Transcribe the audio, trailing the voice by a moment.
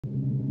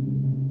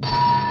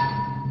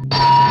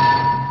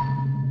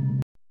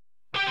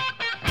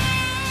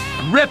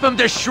Rip them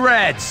to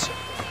shreds!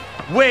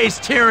 Wei's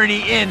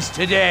tyranny ends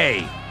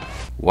today!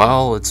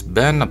 Well, it's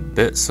been a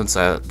bit since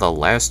the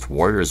last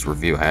Warriors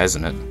review,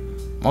 hasn't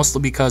it?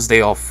 Mostly because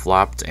they all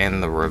flopped,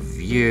 and the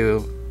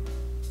review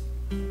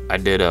I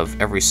did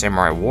of every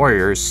Samurai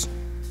Warriors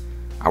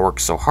I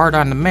worked so hard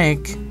on to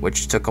make,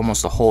 which took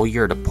almost a whole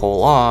year to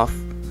pull off,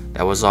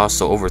 that was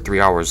also over 3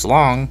 hours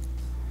long,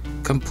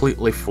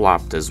 completely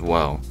flopped as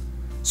well.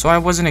 So I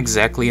wasn't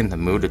exactly in the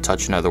mood to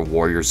touch another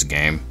Warriors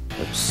game.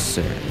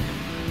 Absurd.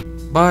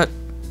 But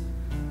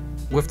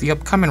with the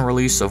upcoming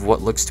release of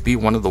what looks to be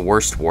one of the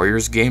worst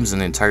Warriors games in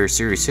the entire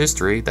series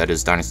history, that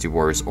is Dynasty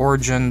Warriors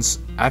Origins,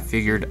 I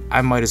figured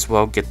I might as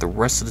well get the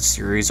rest of the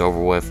series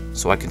over with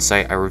so I can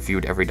say I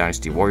reviewed every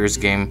Dynasty Warriors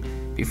game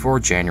before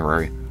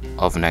January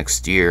of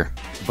next year.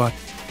 But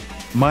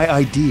my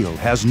ideal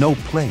has no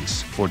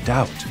place for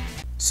doubt.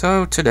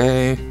 So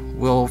today,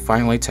 we'll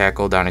finally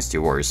tackle Dynasty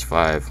Warriors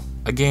 5,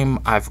 a game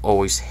I've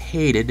always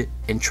hated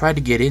and tried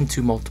to get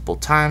into multiple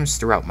times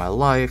throughout my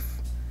life,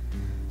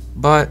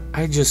 but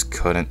I just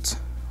couldn't.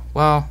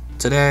 Well,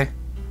 today,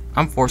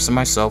 I'm forcing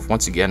myself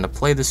once again to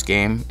play this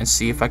game and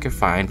see if I can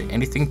find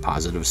anything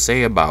positive to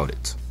say about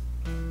it.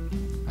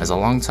 As a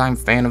longtime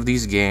fan of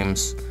these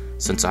games,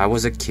 since I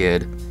was a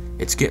kid,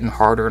 it's getting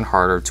harder and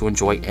harder to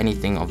enjoy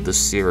anything of this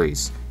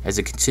series as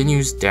it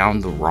continues down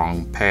the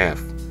wrong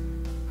path.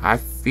 I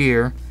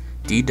fear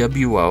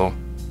DWO,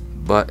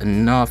 but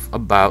enough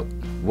about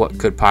what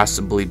could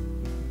possibly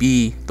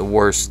be the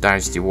worst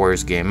Dynasty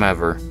Warriors game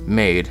ever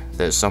made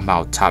that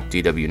somehow topped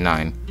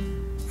DW9.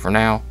 For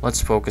now, let's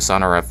focus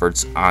on our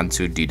efforts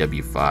onto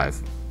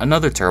DW5,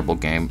 another terrible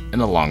game in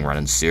the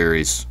long-running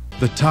series.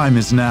 The time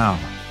is now.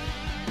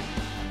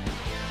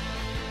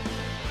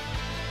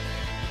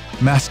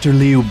 Master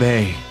Liu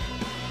Bei,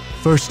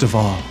 first of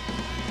all,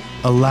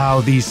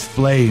 allow these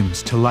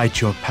flames to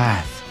light your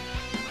path.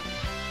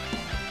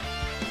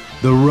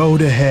 The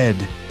road ahead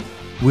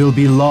will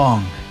be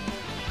long,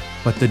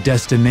 but the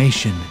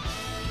destination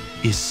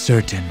is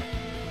certain.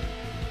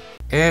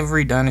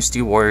 Every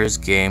Dynasty Warriors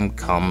game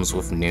comes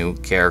with new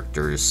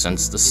characters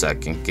since the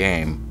second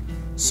game.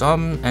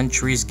 Some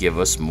entries give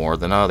us more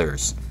than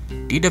others.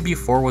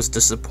 DW4 was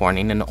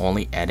disappointing in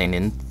only adding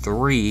in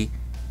 3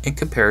 in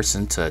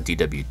comparison to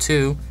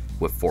DW2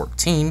 with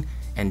 14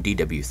 and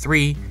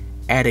DW3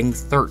 adding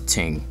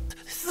 13.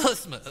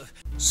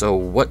 So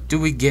what do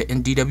we get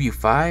in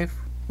DW5?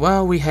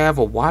 Well, we have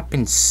a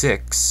whopping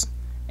 6,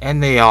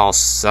 and they all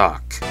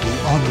suck.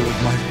 The honor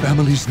of my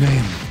family's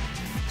name,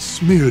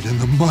 smeared in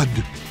the mud.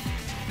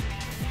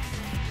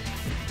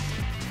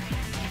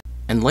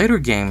 In later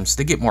games,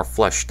 they get more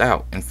fleshed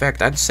out. In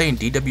fact, I'd say in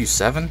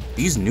DW7,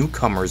 these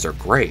newcomers are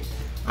great.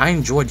 I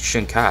enjoyed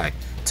Shinkai,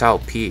 Tao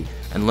Pi,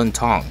 and Lin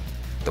Tong.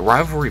 The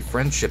rivalry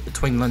friendship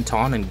between Lin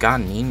Tong and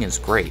Gan Ning is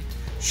great.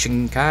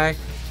 Shinkai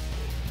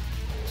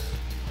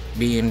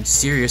being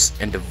serious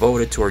and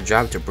devoted to her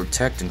job to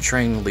protect and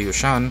train Liu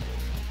Shan,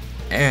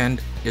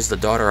 and is the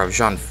daughter of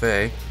Zhang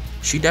Fei.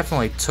 She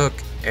definitely took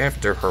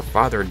after her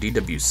father in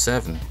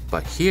DW7,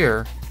 but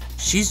here,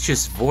 she's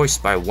just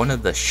voiced by one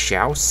of the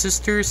Xiao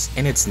sisters,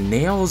 and it's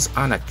nails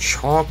on a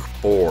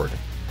chalkboard.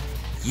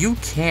 You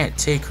can't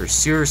take her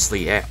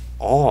seriously at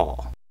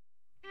all.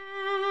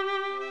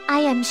 I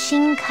am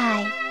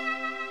Shinkai.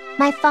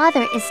 My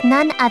father is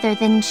none other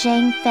than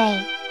Zhang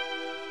Fei.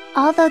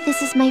 Although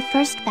this is my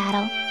first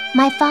battle,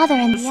 my father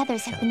and the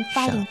others have been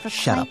fighting for quite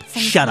some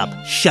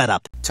time. Shut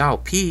up. Tao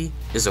Pi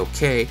is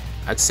okay.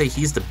 I'd say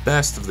he's the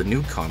best of the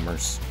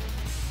newcomers.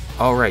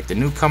 Alright, the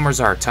newcomers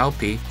are Tao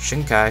Pi,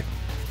 Shinkai,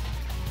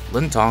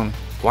 Lin Tong,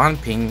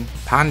 Guanping,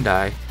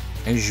 Pandai,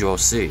 and Zhou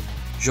Si.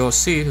 Zhou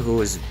Si,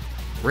 who is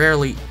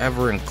rarely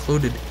ever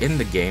included in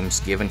the games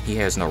given he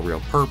has no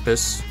real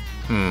purpose.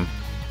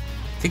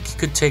 Think you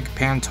could take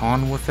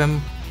Panton with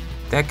him?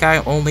 That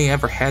guy only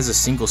ever has a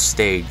single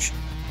stage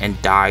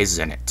and dies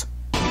in it.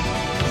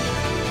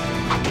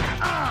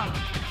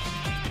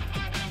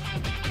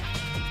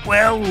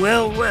 Well.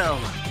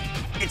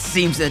 It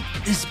seems that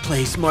this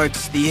place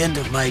marks the end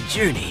of my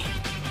journey.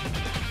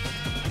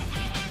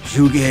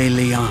 Zhuge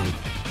Liang,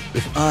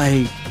 if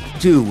I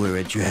too were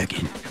a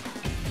dragon,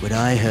 would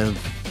I have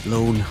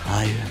flown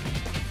higher?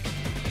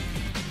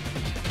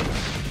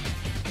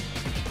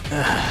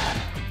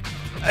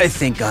 I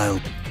think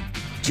I'll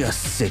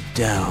just sit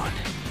down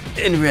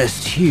and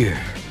rest here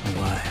a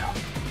while.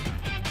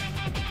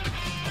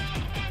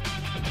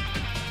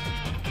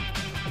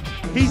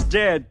 He's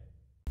dead.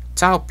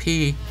 Tao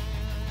Pi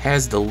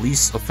has the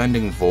least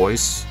offending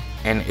voice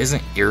and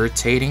isn't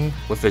irritating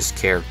with his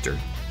character.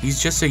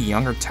 He's just a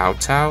younger Cao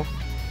Cao,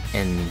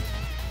 and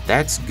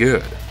that's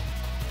good.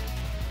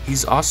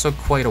 He's also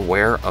quite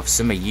aware of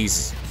Sima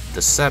Yi's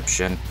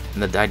deception,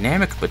 and the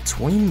dynamic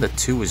between the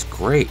two is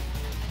great.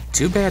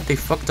 Too bad they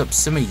fucked up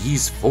Sima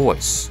Yi's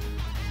voice.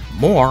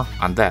 More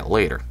on that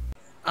later.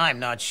 I'm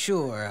not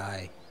sure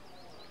I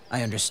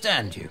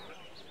understand you.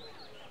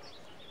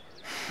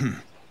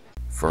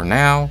 For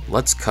now,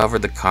 let's cover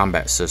the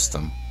combat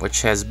system,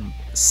 which has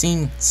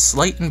seen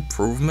slight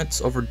improvements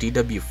over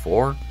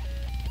DW4.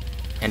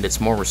 and its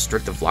more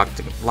restrictive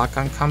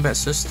lock-on combat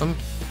system,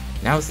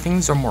 now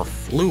things are more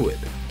fluid,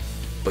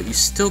 but you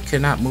still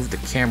cannot move the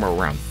camera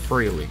around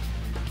freely,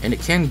 and it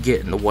can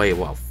get in the way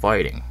while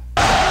fighting.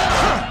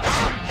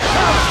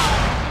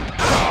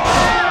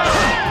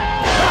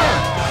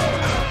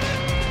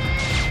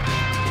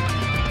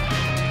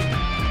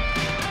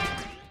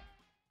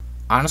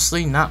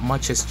 Honestly, not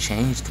much has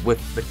changed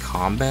with the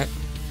combat.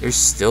 There's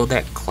still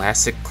that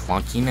classic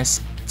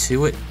clunkiness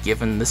to it,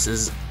 given this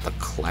is the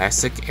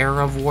classic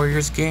era of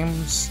Warriors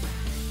games.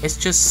 It's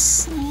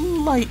just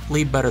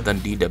slightly better than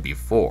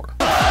DW4.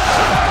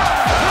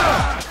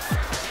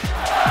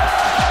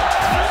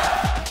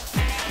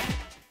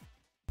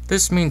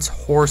 This means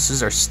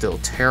horses are still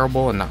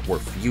terrible and not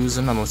worth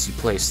using unless you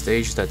play a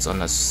stage that's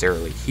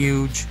unnecessarily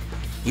huge.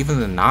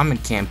 Even the Namen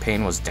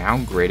campaign was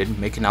downgraded,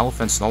 making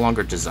elephants no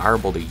longer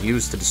desirable to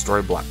use to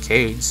destroy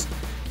blockades,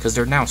 because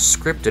they're now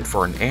scripted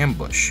for an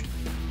ambush.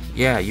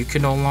 Yeah, you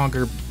can no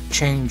longer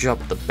change up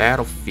the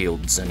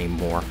battlefields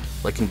anymore,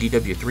 like in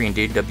DW3 and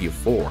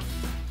DW4.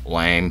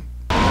 Lame.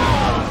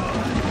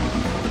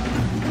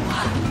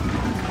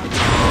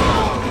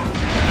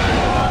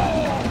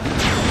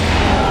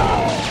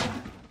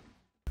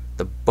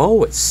 The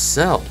bow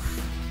itself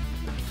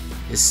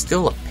is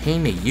still a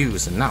pain to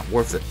use and not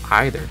worth it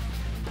either.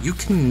 You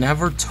can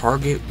never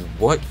target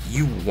what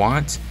you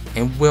want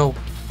and will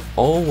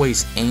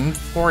always aim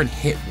for and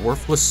hit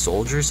worthless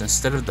soldiers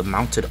instead of the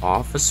mounted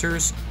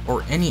officers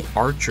or any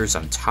archers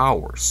on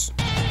towers.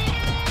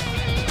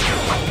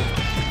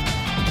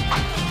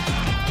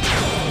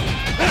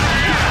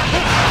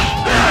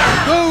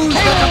 Those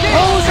that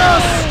oppose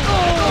us!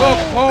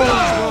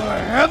 Oppose the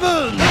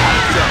heavens!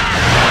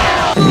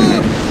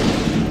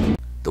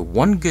 The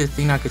one good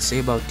thing I could say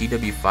about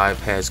DW5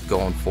 has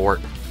going for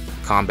it,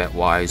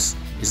 combat-wise,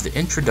 is the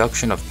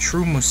introduction of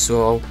True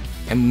Musou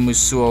and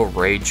Musou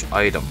Rage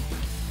item.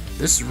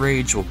 This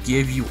rage will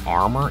give you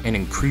armor and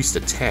increased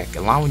attack,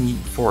 allowing you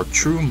for a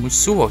true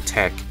Musou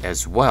attack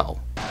as well.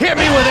 Hit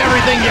me with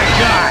everything you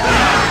got!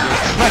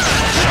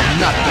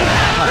 Not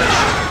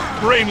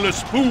punished.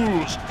 Brainless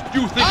fools!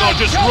 You think I'll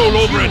just roll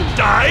over and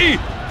die?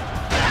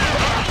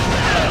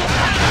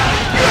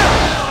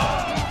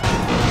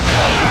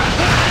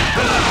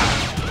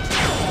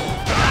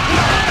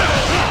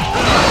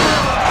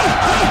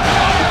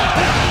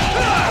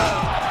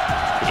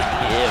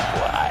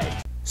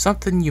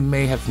 Something you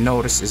may have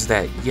noticed is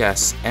that,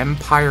 yes,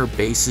 Empire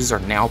bases are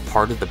now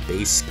part of the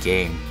base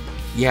game.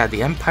 Yeah,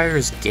 the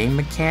Empire's game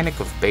mechanic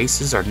of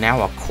bases are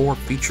now a core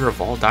feature of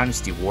all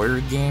Dynasty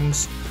Warrior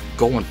games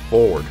going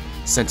forward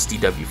since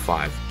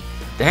DW5.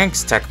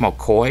 Thanks, Tecmo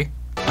Koei.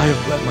 I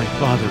have let my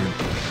father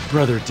and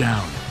brother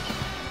down.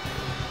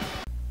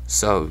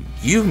 So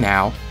you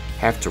now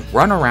have to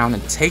run around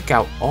and take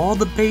out all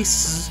the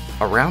bases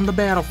around the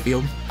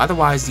battlefield,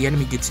 otherwise the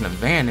enemy gets an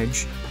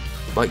advantage.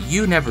 But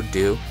you never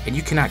do, and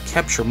you cannot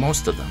capture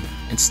most of them.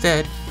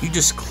 Instead, you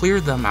just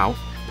clear them out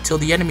till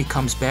the enemy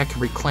comes back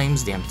and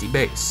reclaims the empty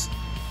base.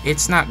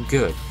 It's not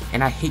good,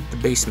 and I hate the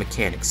base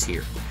mechanics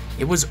here.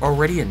 It was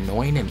already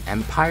annoying in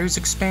Empire's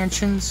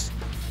expansions.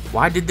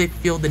 Why did they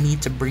feel the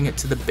need to bring it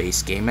to the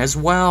base game as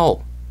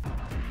well?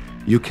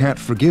 You can't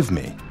forgive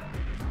me.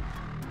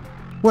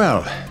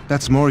 Well,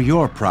 that's more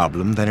your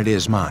problem than it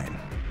is mine.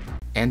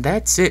 And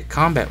that's it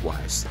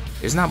combat-wise.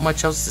 There's not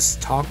much else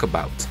to talk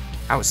about,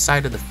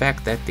 outside of the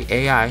fact that the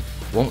AI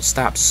won't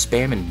stop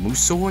spamming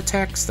Musou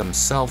attacks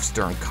themselves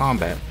during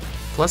combat.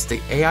 Plus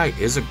the AI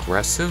is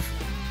aggressive,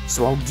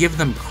 so I'll give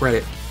them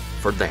credit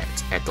for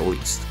that at the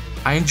least.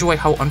 I enjoy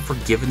how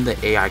unforgiving the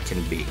AI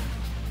can be.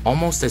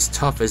 Almost as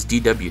tough as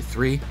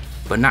DW3,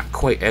 but not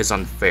quite as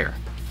unfair.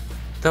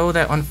 Though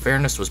that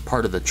unfairness was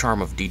part of the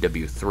charm of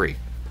DW3,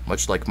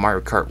 much like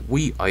Mario Kart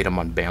Wii item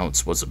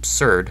unbalance was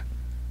absurd,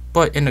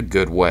 but in a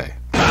good way.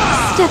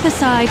 Step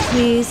aside,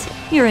 please.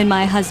 You're in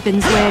my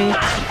husband's way.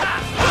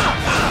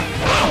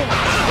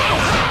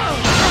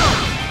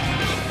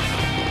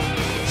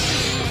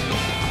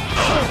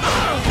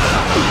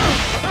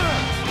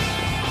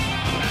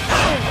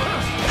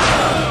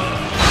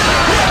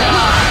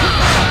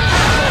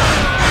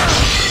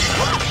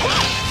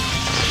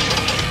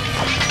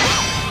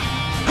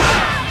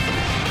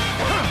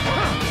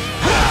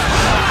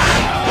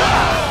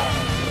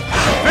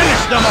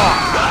 Finish them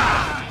off!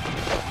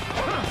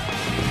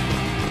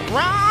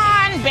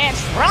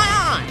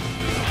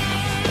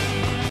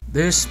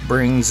 This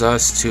brings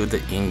us to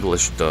the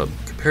English dub.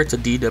 Compared to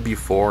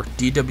DW4,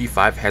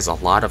 DW5 has a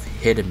lot of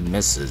hit and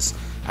misses.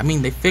 I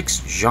mean, they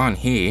fixed Zhang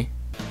He.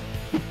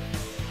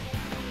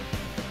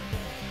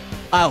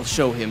 I'll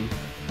show him.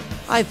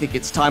 I think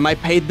it's time I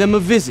paid them a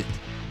visit.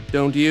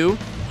 Don't you?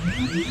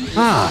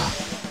 Ah,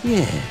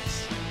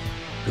 yes.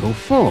 Go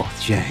forth,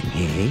 Zhang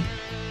He.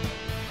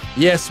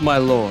 Yes, my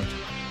lord.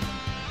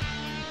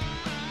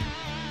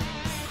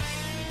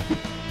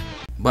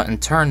 But in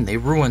turn, they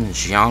ruined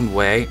Jian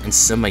Wei and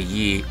Sima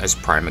Yi as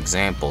prime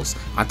examples.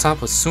 On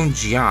top of Sun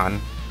Jian,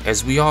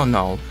 as we all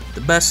know, the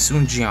best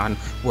Sun Jian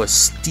was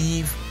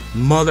Steve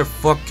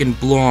motherfucking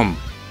Blum.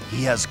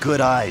 He has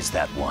good eyes,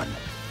 that one.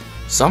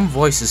 Some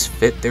voices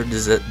fit their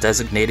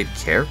designated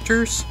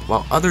characters,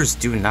 while others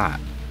do not.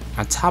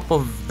 On top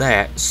of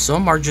that,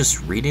 some are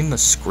just reading the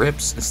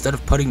scripts instead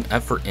of putting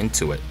effort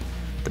into it.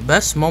 The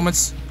best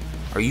moments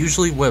are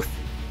usually with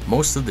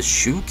most of the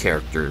Shu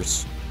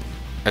characters,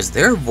 as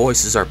their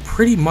voices are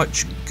pretty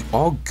much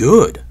all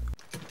good.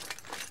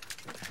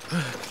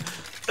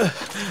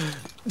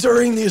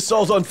 During the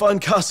assault on Fan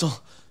Castle,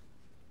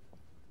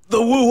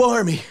 the Wu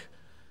army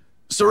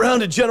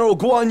surrounded General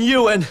Guan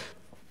Yu and...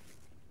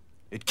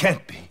 It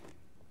can't be.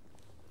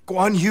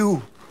 Guan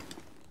Yu.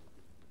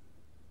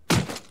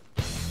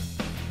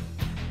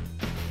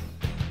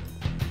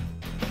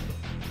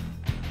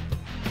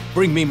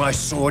 Bring me my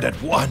sword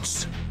at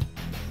once.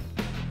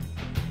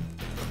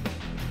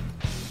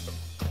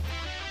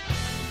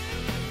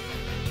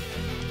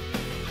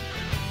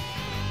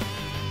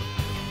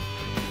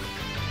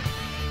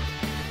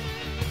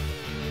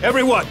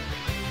 Everyone,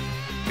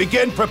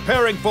 begin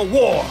preparing for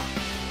war.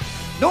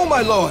 No,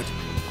 my lord.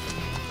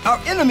 Our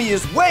enemy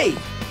is Wei.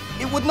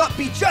 It would not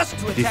be just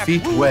to attack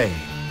Defeat Wu. Wei,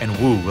 and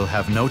Wu will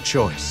have no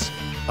choice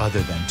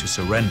other than to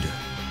surrender.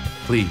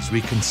 Please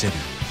reconsider.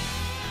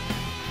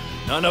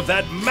 None of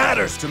that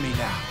matters to me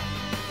now.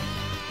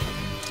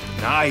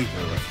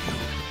 Neither of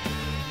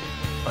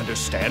you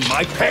understand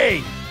my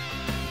pain.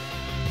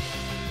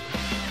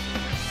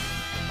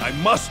 I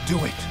must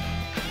do it.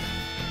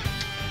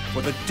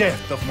 For the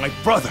death of my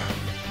brother.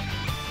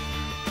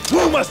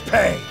 Who must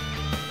pay?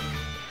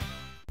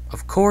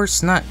 Of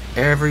course, not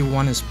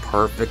everyone is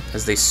perfect,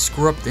 as they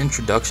screw up the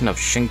introduction of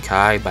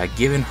Shinkai by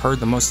giving her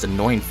the most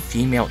annoying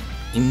female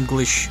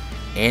English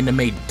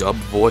anime dub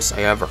voice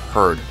I ever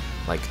heard.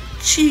 Like,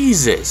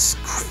 Jesus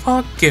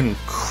fucking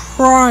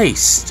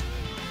Christ!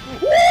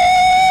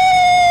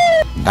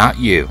 Not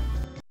you.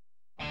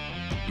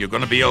 You're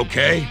gonna be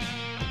okay?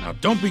 Now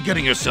don't be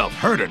getting yourself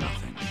hurt or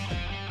nothing.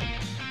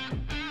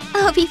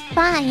 I'll be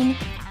fine.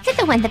 You're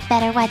the one that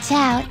better watch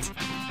out.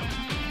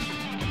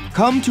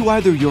 Come to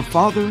either your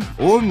father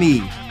or me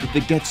if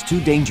it gets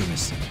too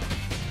dangerous.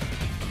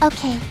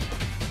 Okay.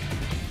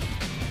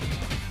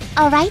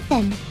 Alright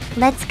then,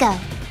 let's go.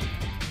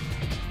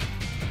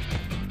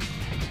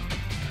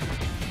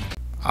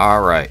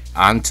 Alright,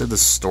 on to the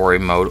story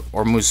mode,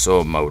 or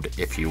Musou mode,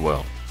 if you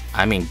will.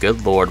 I mean,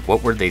 good lord,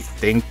 what were they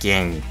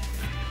thinking?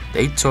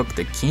 They took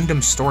the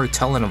kingdom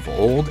storytelling of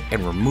old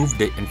and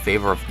removed it in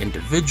favor of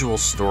individual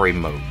story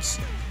modes,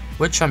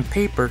 which on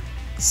paper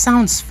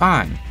sounds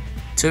fine.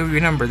 To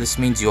remember, this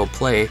means you'll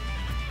play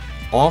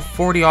all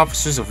 40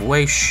 officers of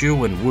Wei,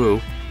 Shu, and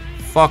Wu.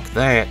 Fuck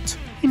that.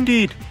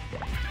 Indeed.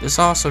 This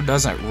also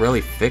doesn't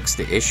really fix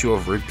the issue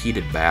of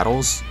repeated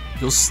battles.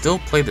 You'll still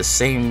play the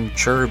same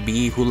Chur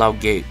B, Hulao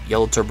Gate,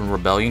 Yellow Turban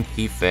Rebellion,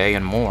 Hefei,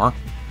 and more.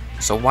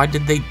 So why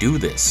did they do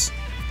this?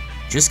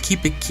 Just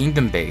keep it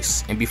kingdom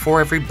based, and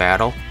before every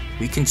battle,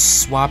 we can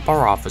swap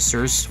our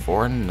officers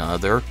for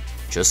another,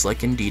 just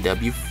like in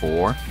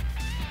DW4.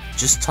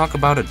 Just talk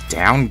about a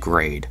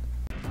downgrade.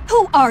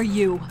 Who are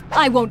you?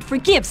 I won't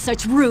forgive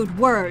such rude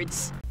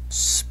words.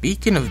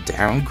 Speaking of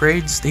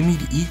downgrades, they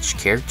made each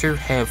character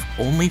have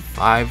only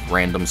 5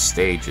 random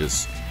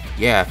stages.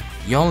 Yeah,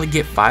 you only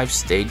get 5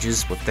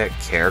 stages with that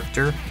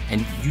character,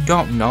 and you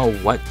don't know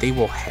what they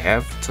will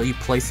have till you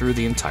play through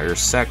the entire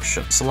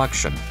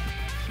selection.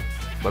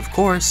 But of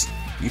course,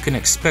 you can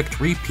expect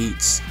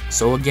repeats,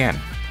 so again,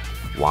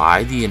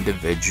 why the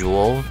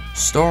individual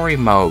story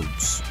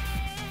modes?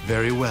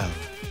 Very well.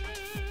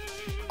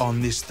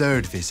 On this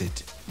third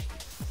visit,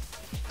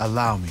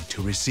 allow me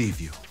to receive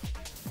you.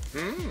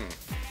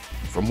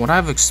 From what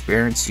I've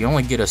experienced, you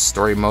only get a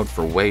story mode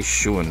for Wei,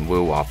 Shu, and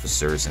Wu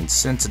officers, and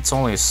since it's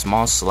only a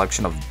small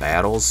selection of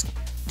battles,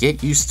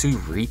 get used to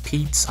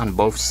repeats on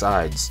both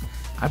sides.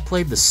 I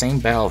played the same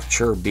battle of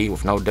Chur B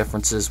with no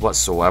differences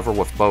whatsoever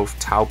with both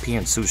Tao Pi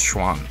and Su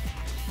Xuan.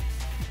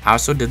 I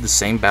also did the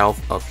same battle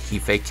of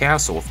Hefei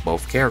Castle with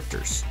both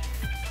characters.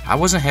 I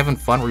wasn't having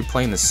fun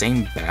replaying the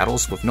same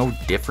battles with no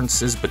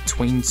differences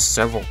between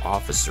several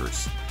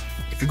officers.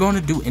 If you're going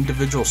to do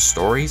individual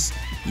stories,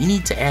 you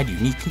need to add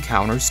unique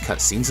encounters,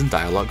 cutscenes, and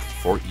dialogue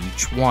for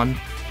each one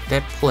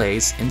that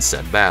plays in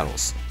said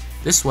battles.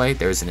 This way,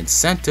 there's an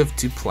incentive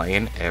to play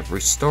in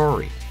every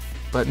story.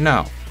 But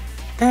no,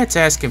 that's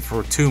asking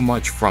for too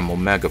much from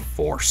Omega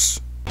Force.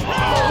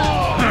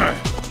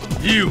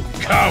 You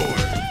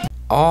coward!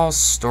 All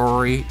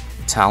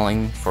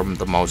storytelling, for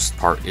the most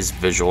part, is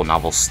visual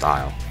novel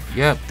style.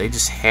 Yep, they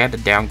just had to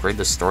downgrade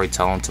the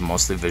storytelling to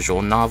mostly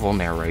visual novel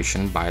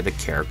narration by the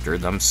character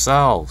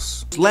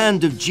themselves.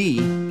 Land of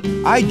Ji,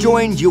 I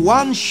joined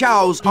Yuan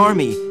Shao's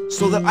army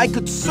so that I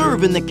could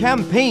serve in the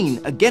campaign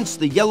against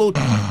the Yellow...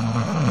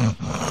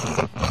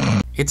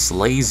 It's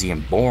lazy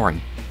and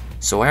boring,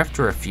 so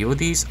after a few of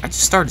these, I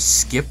just started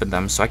skipping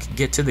them so I could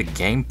get to the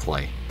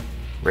gameplay.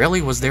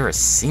 Rarely was there a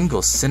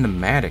single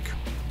cinematic,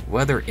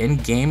 whether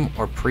in-game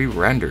or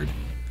pre-rendered.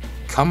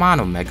 Come on,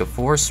 Omega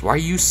Force, why are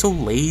you so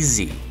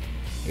lazy?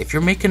 If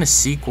you're making a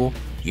sequel,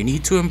 you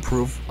need to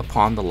improve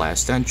upon the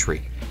last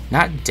entry,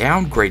 not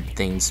downgrade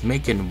things,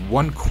 making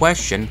one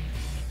question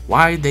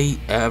why they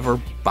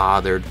ever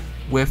bothered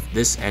with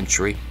this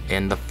entry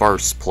in the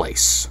first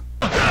place.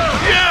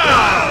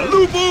 Yeah!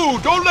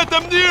 Lubu, don't let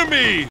them near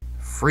me!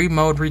 Free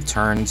mode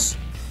returns,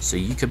 so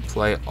you can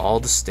play all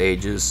the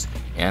stages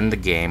in the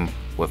game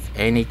with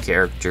any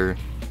character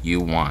you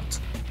want.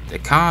 The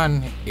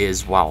con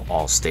is while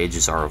all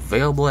stages are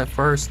available at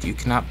first, you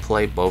cannot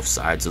play both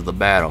sides of the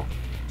battle.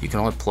 You can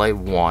only play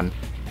one,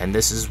 and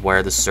this is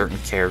where the certain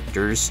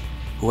characters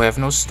who have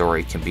no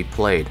story can be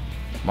played.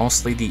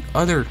 Mostly the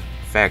other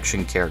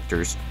faction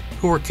characters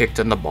who were kicked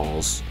in the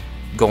balls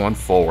going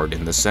forward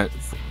in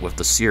with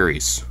the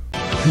series.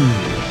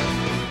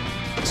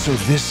 So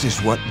this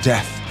is what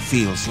death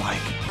feels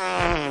like.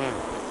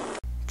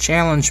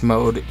 Challenge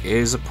mode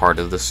is a part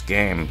of this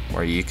game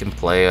where you can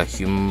play a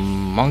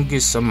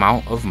humongous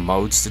amount of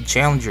modes to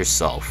challenge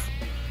yourself.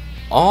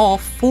 All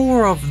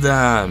 4 of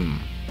them!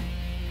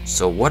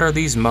 So what are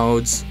these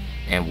modes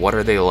and what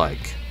are they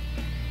like?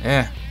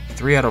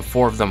 3 out of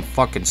 4 of them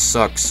fucking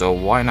suck, so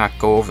why not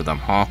go over them,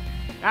 huh?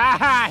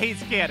 Aha,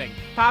 he's kidding.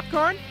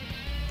 Popcorn?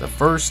 The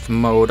first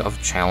mode of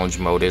challenge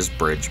mode is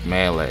Bridge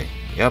Melee.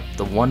 Yep,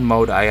 the one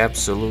mode I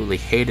absolutely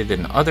hated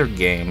in other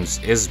games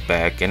is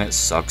back and it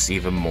sucks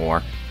even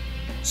more.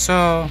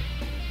 So,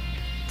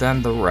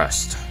 then the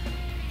rest.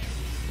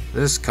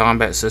 This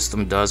combat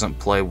system doesn't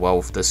play well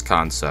with this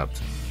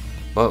concept.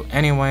 But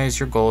anyways,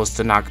 your goal is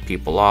to knock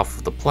people off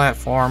of the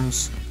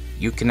platforms.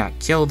 You cannot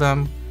kill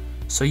them,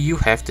 so you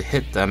have to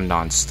hit them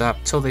non-stop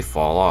till they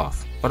fall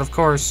off. But of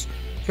course,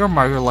 you're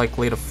more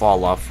likely to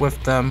fall off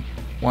with them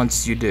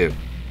once you do.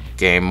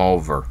 Game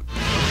over.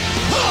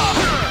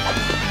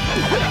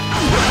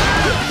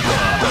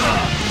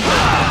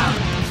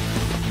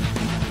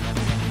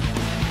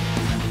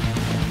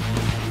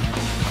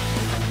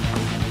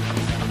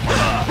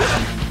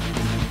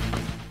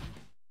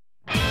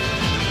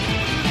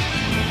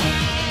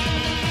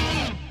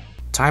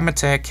 Time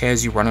Attack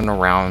has you running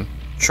around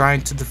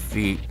trying to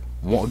defeat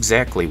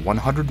exactly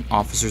 100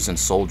 officers and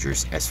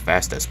soldiers as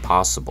fast as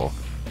possible,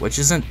 which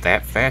isn't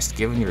that fast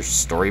given your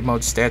story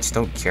mode stats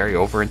don't carry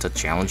over into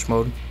challenge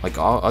mode like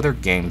all other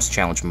games'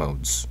 challenge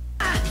modes.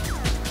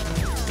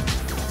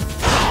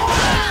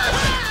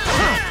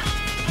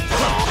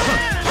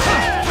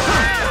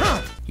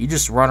 You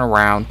just run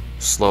around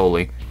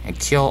slowly and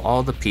kill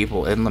all the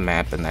people in the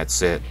map and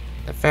that's it.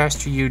 The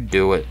faster you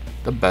do it,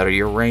 the better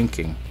your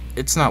ranking.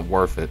 It's not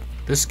worth it.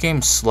 This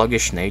game's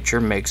sluggish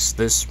nature makes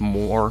this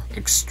more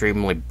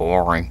extremely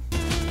boring.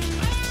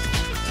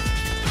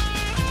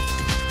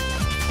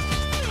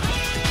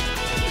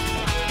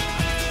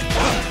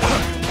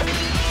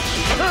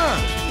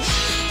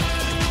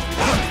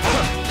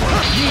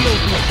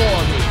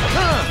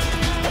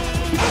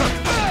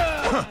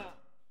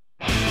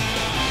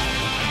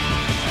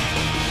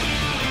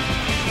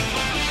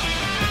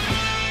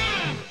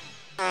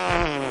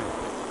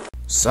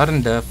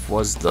 Sudden Death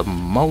was the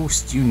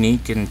most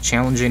unique and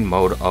challenging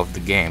mode of the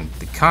game.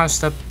 The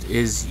concept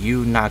is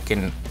you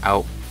knocking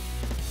out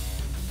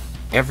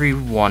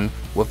everyone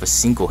with a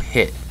single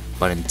hit,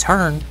 but in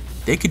turn,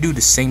 they could do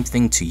the same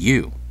thing to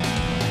you.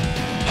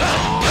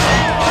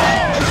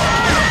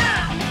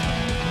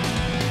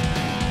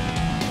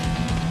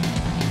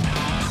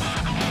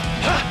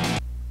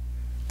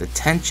 The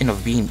tension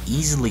of being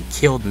easily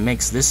killed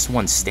makes this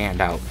one stand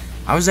out.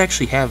 I was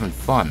actually having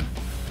fun.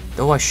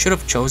 Though I should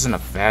have chosen a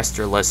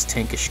faster, less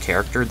tankish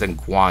character than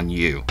Guan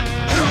Yu.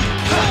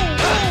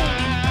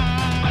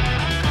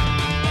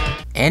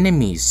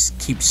 Enemies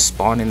keep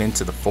spawning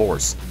into the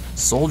force,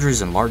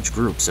 soldiers in large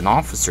groups and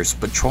officers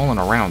patrolling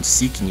around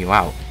seeking you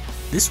out.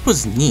 This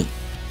was neat.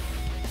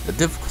 The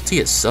difficulty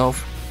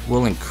itself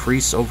will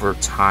increase over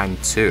time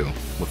too,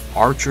 with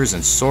archers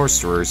and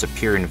sorcerers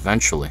appearing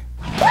eventually.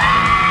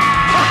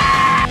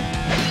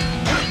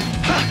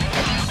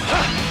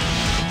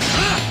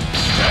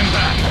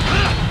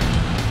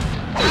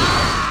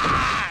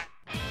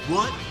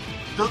 What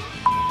the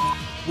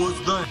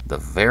was that? The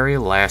very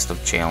last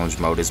of challenge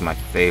mode is my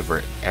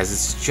favorite, as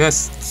it's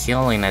just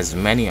killing as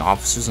many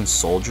officers and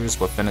soldiers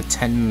within a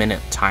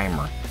 10-minute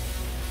timer.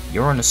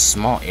 You're in a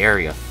small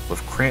area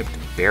with cramped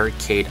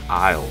barricade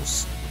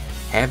aisles,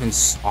 having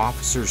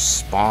officers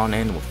spawn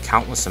in with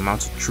countless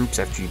amounts of troops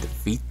after you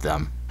defeat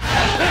them.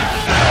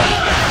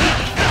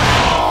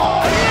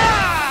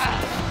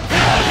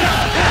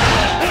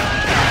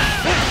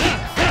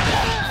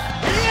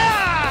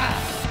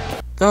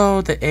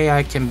 Though the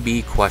AI can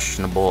be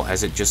questionable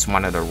as it just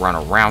wanted to run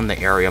around the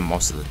area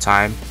most of the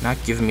time, not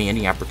giving me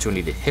any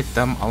opportunity to hit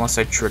them unless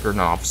I triggered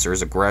an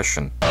officer's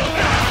aggression.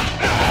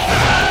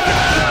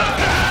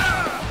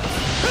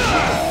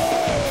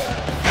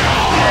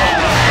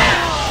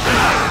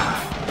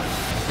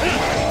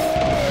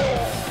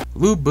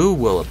 Lu Bu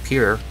will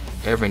appear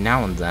every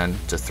now and then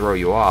to throw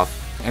you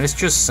off, and it's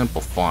just simple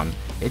fun.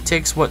 It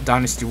takes what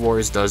Dynasty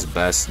Warriors does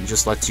best and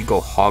just lets you go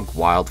hog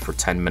wild for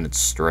 10 minutes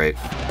straight.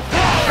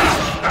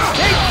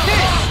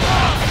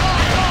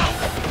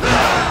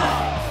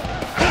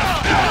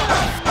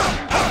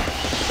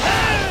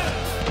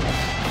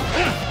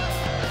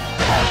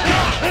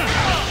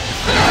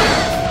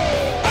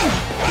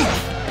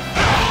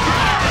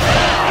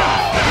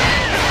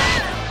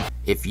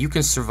 If you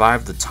can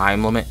survive the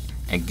time limit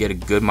and get a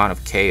good amount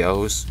of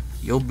KOs,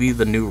 you'll be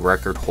the new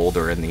record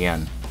holder in the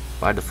end.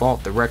 By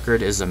default, the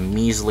record is a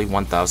measly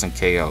 1000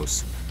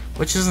 KOs,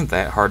 which isn't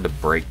that hard to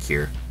break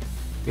here.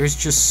 There's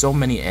just so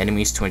many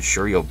enemies to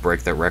ensure you'll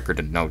break that record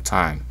in no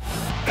time.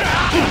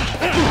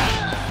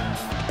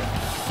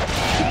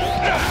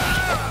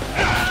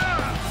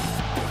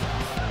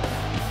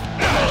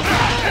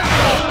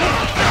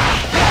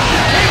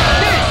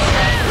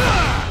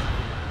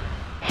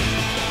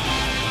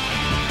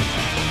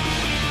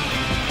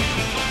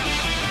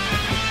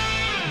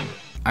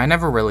 I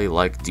never really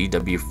liked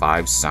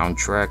DW5's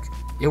soundtrack.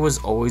 It was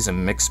always a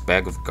mixed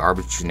bag of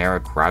garbage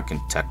generic rock and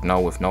techno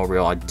with no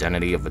real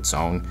identity of its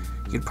own.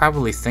 You'd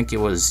probably think it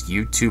was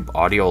YouTube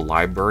audio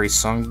library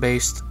song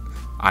based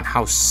on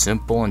how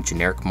simple and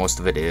generic most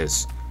of it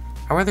is.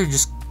 I'd rather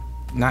just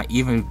not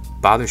even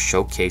bother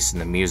showcasing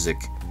the music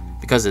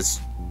because it's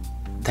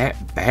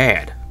that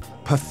bad.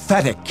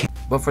 Pathetic.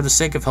 But for the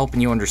sake of helping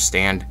you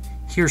understand,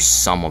 here's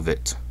some of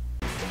it.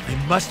 I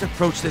must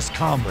approach this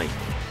calmly.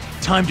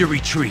 Time to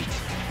retreat.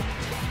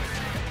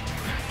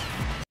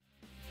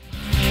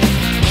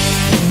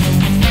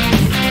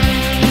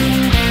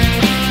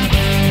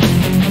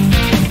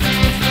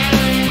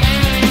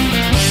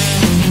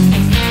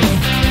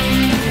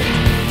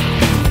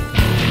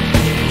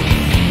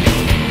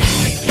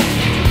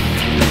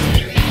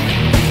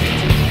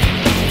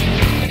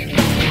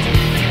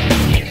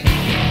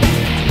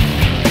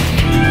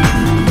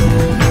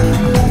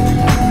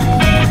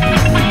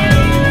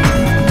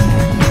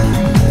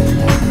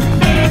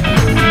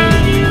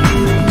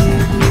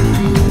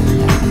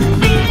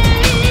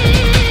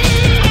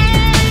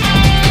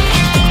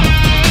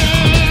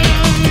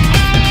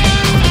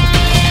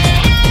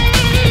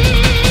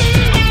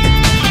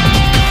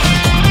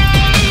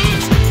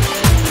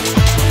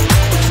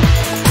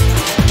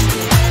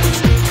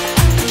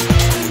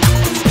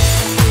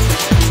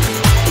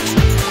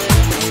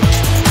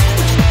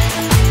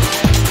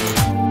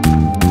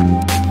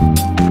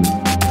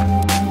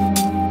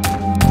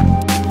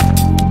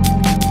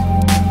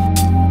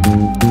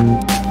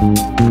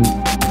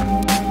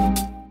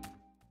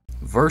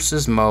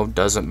 Versus mode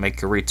doesn't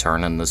make a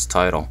return in this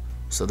title,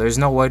 so there's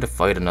no way to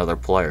fight another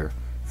player.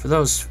 For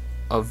those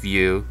of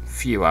you,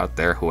 few out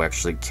there who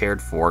actually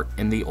cared for it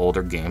in the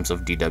older games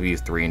of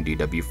DW3 and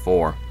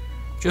DW4.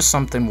 Just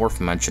something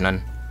worth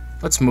mentioning.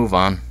 Let's move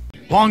on.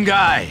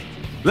 Pongai,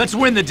 let's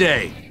win the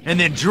day, and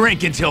then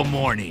drink until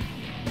morning.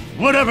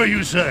 Whatever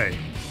you say.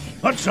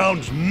 That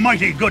sounds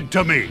mighty good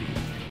to me.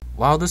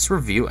 While this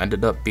review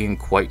ended up being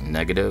quite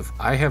negative,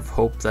 I have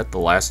hope that the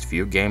last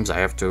few games I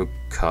have to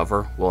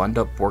cover will end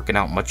up working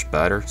out much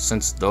better,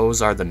 since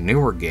those are the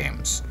newer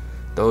games.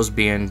 Those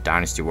being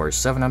Dynasty Warriors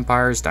 7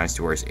 Empires,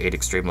 Dynasty Warriors 8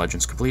 Extreme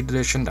Legends Complete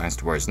Edition,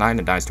 Dynasty Warriors 9,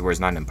 and Dynasty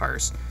Warriors 9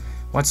 Empires.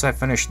 Once I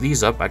finish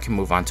these up, I can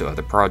move on to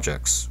other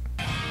projects.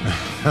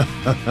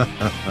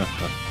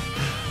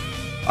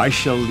 I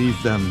shall leave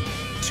them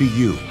to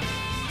you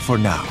for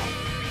now.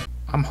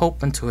 I'm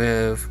hoping to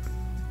have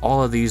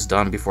all of these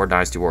done before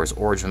Dynasty Warriors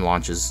Origin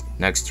launches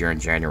next year in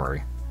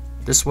January.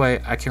 This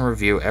way, I can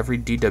review every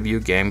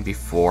DW game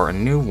before a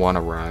new one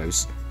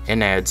arrives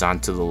and adds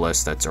onto the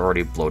list that's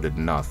already bloated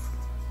enough,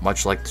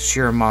 much like the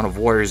sheer amount of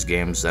Warriors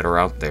games that are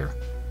out there.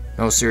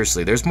 No,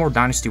 seriously, there's more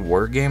Dynasty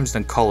Warrior games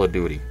than Call of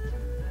Duty.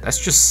 That's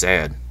just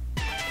sad.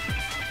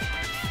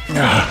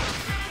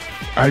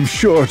 I'm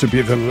sure to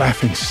be the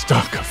laughing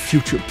stock of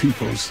future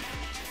peoples.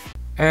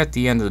 At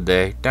the end of the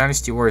day,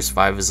 Dynasty Warriors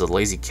 5 is a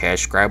lazy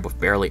cash grab with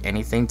barely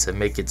anything to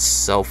make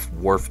itself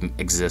worth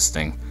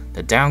existing.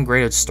 The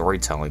downgraded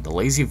storytelling, the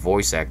lazy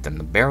voice acting,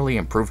 the barely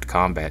improved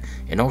combat,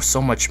 and oh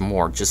so much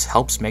more just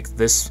helps make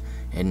this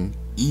an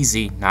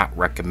easy not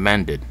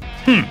recommended.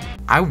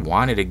 I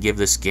wanted to give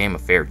this game a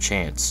fair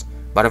chance,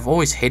 but I've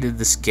always hated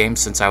this game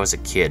since I was a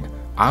kid.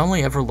 I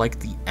only ever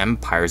liked the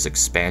Empires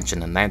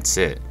expansion and that's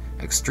it.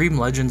 Extreme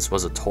Legends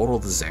was a total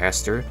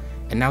disaster,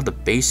 and now the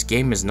base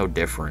game is no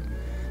different.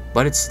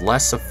 But it's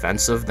less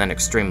offensive than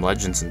Extreme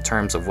Legends in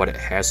terms of what it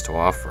has to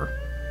offer.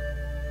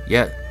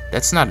 Yet,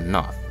 that's not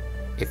enough.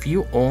 If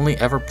you only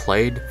ever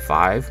played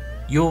 5,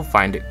 you'll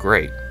find it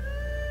great.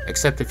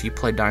 Except if you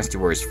played Dynasty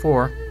Warriors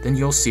 4, then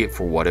you'll see it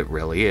for what it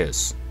really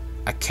is.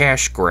 A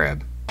cash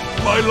grab.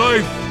 My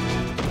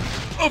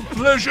life, a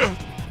pleasure,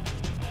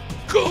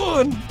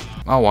 gone.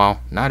 Oh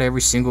well, not every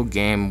single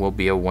game will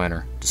be a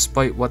winner.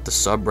 Despite what the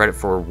subreddit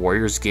for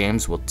Warriors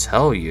games will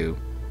tell you,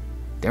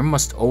 there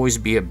must always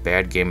be a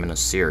bad game in a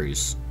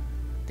series.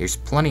 There's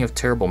plenty of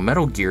terrible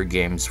Metal Gear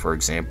games, for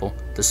example,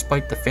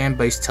 despite the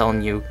fanbase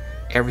telling you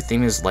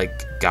everything is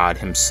like God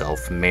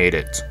himself made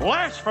it.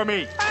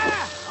 Blasphemy!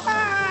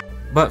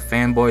 But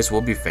fanboys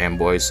will be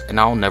fanboys, and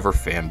I'll never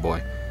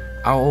fanboy.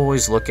 I'll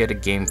always look at a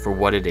game for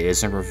what it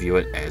is and review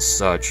it as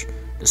such,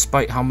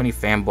 despite how many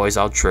fanboys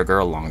I'll trigger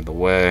along the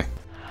way.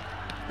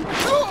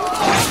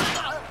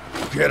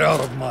 Get out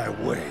of my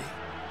way.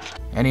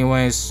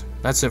 Anyways,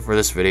 that's it for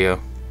this video.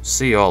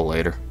 See y'all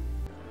later.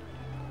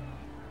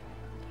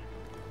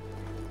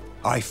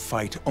 I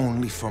fight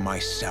only for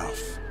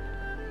myself,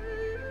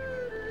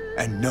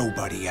 and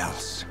nobody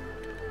else.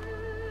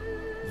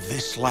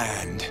 This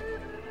land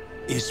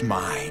is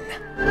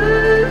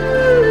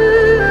mine.